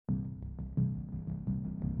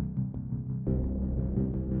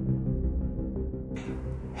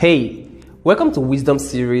Hey, welcome to Wisdom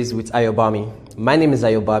Series with Ayobami. My name is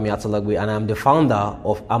Ayobami Atolagwe and I'm the founder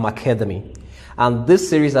of Am Academy. And this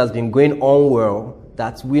series has been going on well,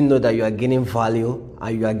 that we know that you are gaining value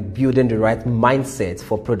and you are building the right mindset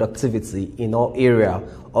for productivity in all area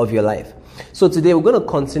of your life. So today we're going to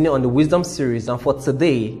continue on the Wisdom Series, and for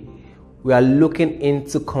today we are looking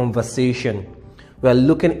into conversation. We are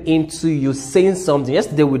looking into you saying something.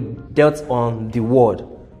 Yesterday we dealt on the word,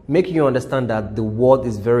 making you understand that the word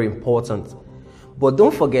is very important. But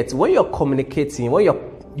don't forget, when you're communicating, when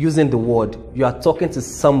you're using the word, you are talking to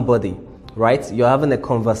somebody, right? You're having a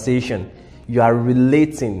conversation, you are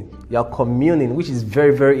relating, you are communing, which is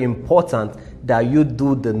very, very important that you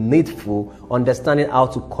do the needful, understanding how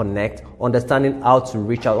to connect, understanding how to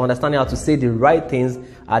reach out, understanding how to say the right things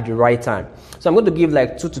at the right time. So I'm going to give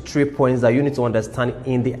like 2 to 3 points that you need to understand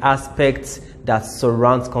in the aspects that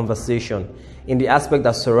surrounds conversation, in the aspect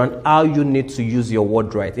that surround how you need to use your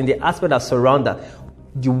word right, in the aspect that surround that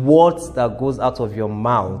the words that goes out of your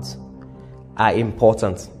mouth are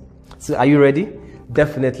important. So are you ready?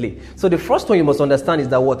 Definitely. So the first one you must understand is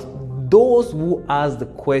that what those who ask the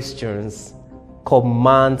questions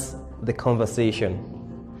command the conversation.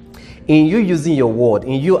 In you using your word,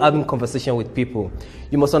 in you having conversation with people,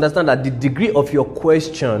 you must understand that the degree of your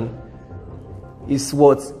question is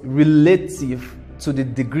what relative to the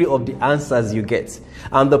degree of the answers you get.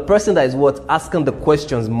 And the person that is what asking the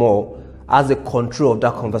questions more has a control of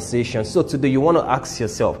that conversation. So today you want to ask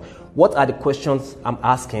yourself, what are the questions I'm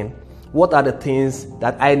asking? What are the things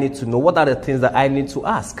that I need to know? What are the things that I need to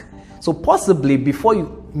ask? So possibly before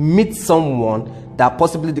you meet someone that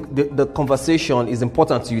possibly the conversation is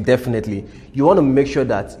important to you, definitely, you want to make sure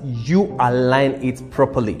that you align it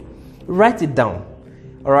properly. Write it down.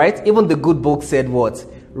 All right? Even the good book said what?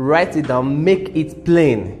 Write it down, make it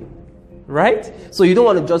plain, right? So you don't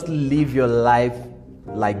want to just live your life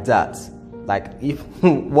like that, like if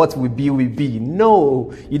what will be will be.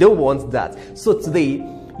 No, you don't want that. So today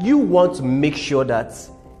you want to make sure that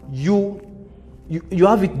you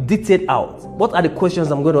have it detailed out. What are the questions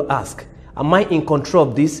I'm going to ask? Am I in control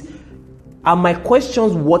of this? Are my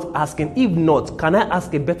questions worth asking? If not, can I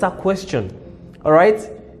ask a better question? All right?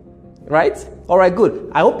 Right? All right, good.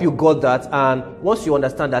 I hope you got that, and once you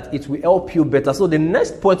understand that, it will help you better. So the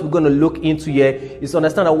next point we're going to look into here is to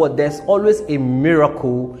understand that what there's always a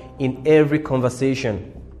miracle in every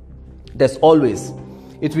conversation. There's always.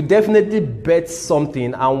 It will definitely bet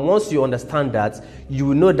something, and once you understand that, you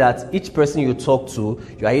will know that each person you talk to,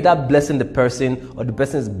 you are either blessing the person or the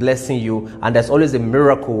person is blessing you, and there's always a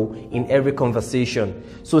miracle in every conversation.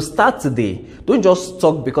 So start today. Don't just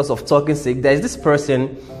talk because of talking sake. There's this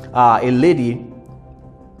person, a lady,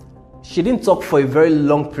 she didn't talk for a very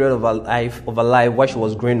long period of her life while she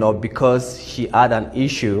was growing up because she had an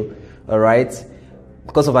issue, all right,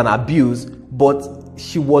 because of an abuse. But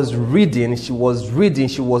she was reading, she was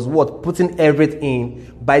what? Putting everything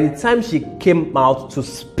in. By the time she came out to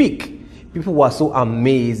speak, people were so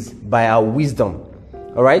amazed by her wisdom.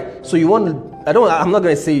 All right? So you want to, I'm not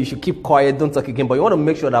going to say you should keep quiet, don't talk again, but you want to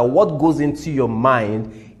make sure that what goes into your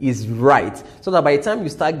mind is right, so that by the time you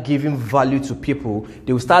start giving value to people,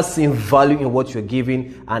 they will start seeing value in what you're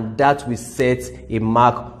giving, and that will set a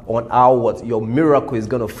mark on how what your miracle is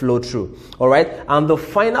going to flow through. All right? And the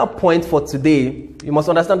final point for today, you must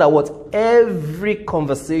understand that what every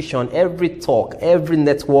conversation, every talk, every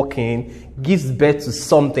networking gives birth to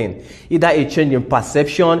something, either a change in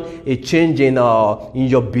perception, a change in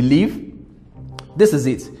your belief. This is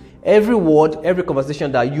it. Every word, every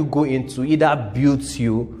conversation that you go into either builds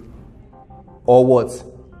you or what?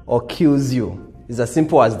 Or kills you. It's as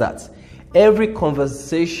simple as that. Every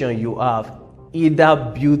conversation you have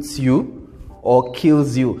either builds you or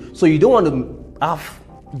kills you. So you don't want to have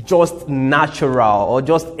just natural or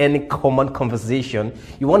just any common conversation.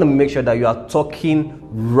 You want to make sure that you are talking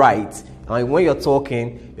right. And when you're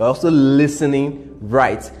talking, you're also listening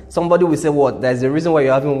right. Somebody will say, what? There's a reason why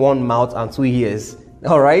you're having one mouth and 2 ears.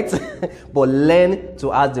 All right? But learn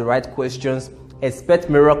to ask the right questions. Expect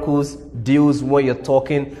miracles, deals when you're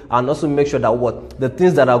talking, and also make sure that what the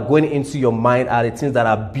things that are going into your mind are the things that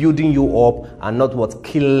are building you up and not what's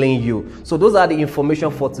killing you. So those are the information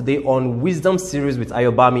for today on Wisdom Series with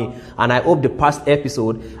Ayobami, and I hope the past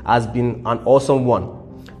episode has been an awesome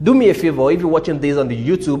one. Do me a favor, if you're watching this on the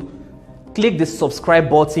YouTube, click the subscribe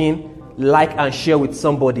button, like and share with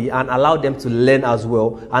somebody, and allow them to learn as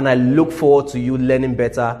well. And I look forward to you learning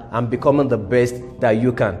better and becoming the best that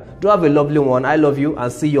you can. Do have a lovely one. I love you,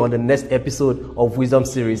 and see you on the next episode of Wisdom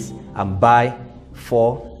Series. And bye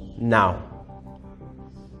for now.